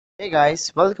Hey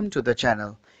guys, welcome to the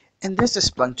channel. In this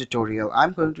Splunk tutorial,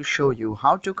 I'm going to show you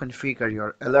how to configure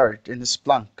your alert in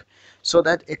Splunk so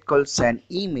that it could send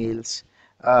emails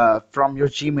from your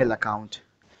Gmail account.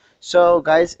 So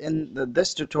guys, in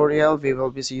this tutorial, we will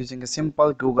be using a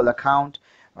simple Google account,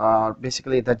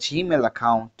 basically the Gmail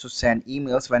account, to send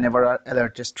emails whenever our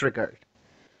alert is triggered.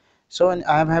 So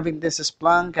I'm having this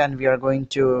Splunk and we are going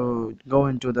to go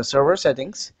into the server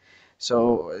settings.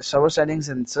 So server settings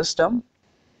in system,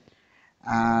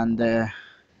 and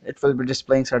it will be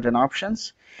displaying certain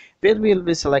options where we will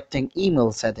be selecting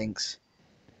email settings,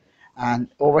 and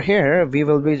over here we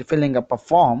will be filling up a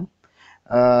form.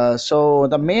 So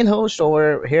the mail host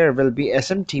over here will be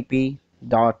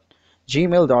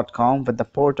smtp.gmail.com with the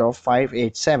port of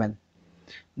 587.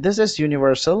 This is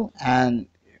universal and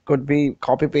could be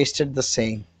copy pasted the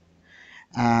same.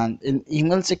 And in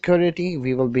email security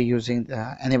we will be using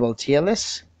the enable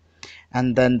TLS.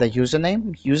 And then the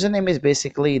username is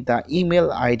basically the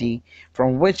email ID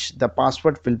from which the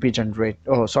password will be generated.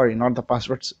 Oh, sorry, not the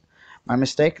passwords, my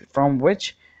mistake. From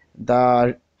which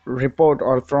the report,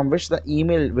 or from which the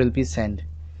email will be sent.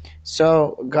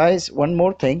 So guys, one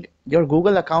more thing, your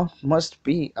Google account must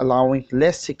be allowing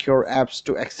less secure apps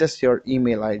to access your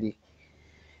email ID,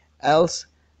 else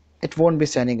it won't be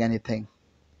sending anything.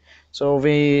 So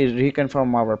we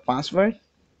reconfirm our password,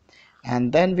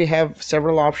 and then we have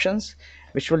several options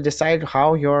which will decide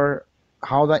how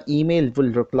the email will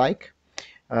look like.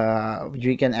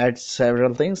 You can add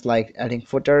several things like adding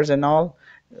footers and all,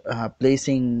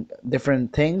 placing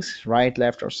different things right,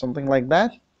 left, or something like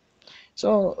that.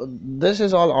 So this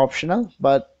is all optional,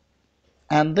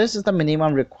 and this is the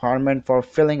minimum requirement for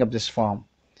filling up this form.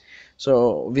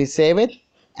 So we save it,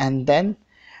 and then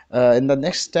in the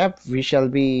next step we shall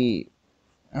be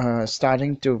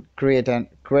starting to create a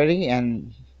query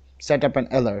and set up an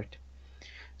alert.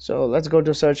 So let's go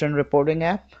to search and reporting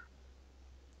app,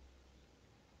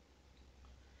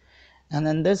 and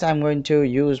in this I'm going to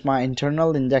use my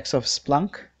internal index of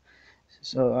Splunk.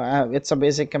 So it's a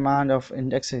basic command of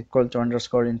index equal to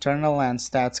underscore internal and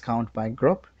stats count by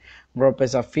group. Group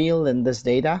is a field in this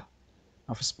data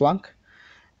of Splunk,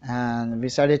 and we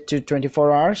set it to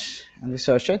 24 hours and we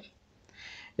search it.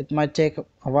 It might take a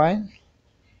while.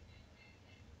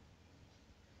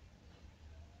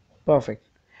 Perfect.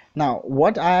 Now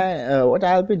what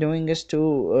I'll be doing is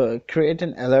to create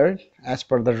an alert as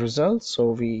per the results. So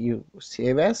we use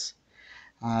save as,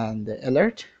 and the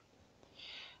alert,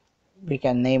 we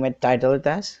can name it, title it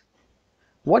as.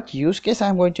 What use case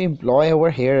I'm going to employ over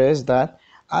here is that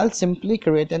I'll simply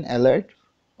create an alert.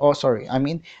 Oh, sorry, I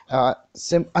mean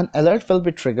an alert will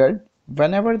be triggered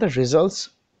whenever the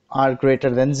results are greater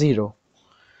than 0.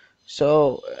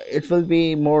 So it will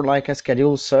be more like a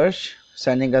scheduled search,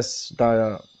 sending us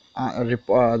the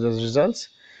results.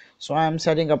 So I'm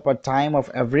setting up a time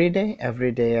of every day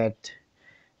at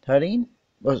 13.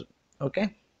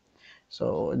 Okay,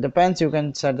 so it depends, you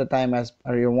can set the time as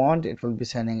per you want. It will be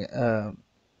sending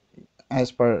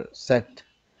as per set,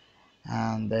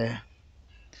 and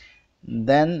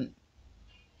then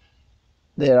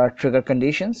there are trigger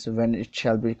conditions when it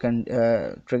shall be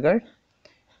triggered,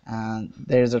 and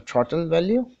there is a throttle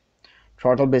value.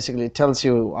 Throttle basically tells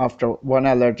you after one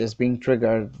alert is being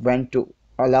triggered when to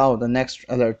allow the next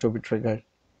alert to be triggered.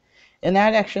 In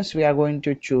add actions we are going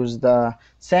to choose the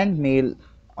send mail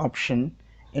option,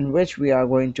 in which we are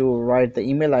going to write the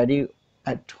email ID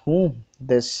at whom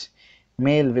this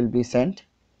mail will be sent.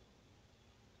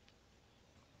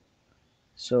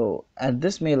 So at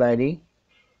this mail ID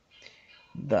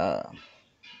the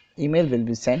email will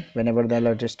be sent whenever the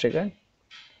alert is triggered.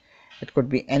 It could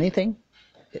be anything.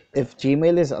 If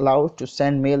Gmail is allowed to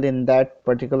send mail in that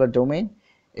particular domain,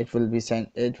 it will be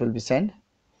sent.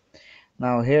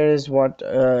 Now here is what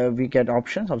we get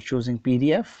options of choosing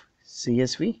PDF,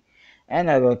 CSV, and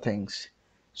other things.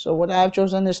 So what I have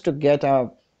chosen is to get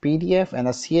a PDF and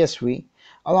a CSV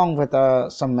along with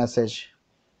some message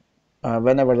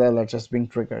whenever the alert is being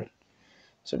triggered.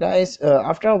 So guys,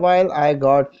 after a while I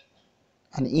got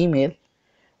an email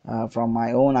from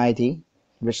my own IT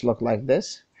which looked like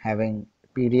this, having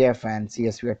PDF and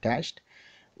CSV attached.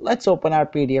 Let's open our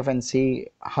PDF and see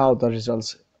how the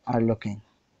results are looking.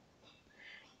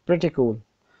 Pretty cool.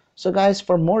 So guys,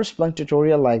 for more Splunk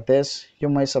tutorial like this, you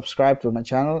may subscribe to my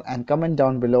channel and comment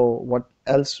down below what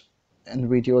else in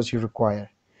videos you require.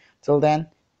 Till then,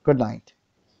 good night.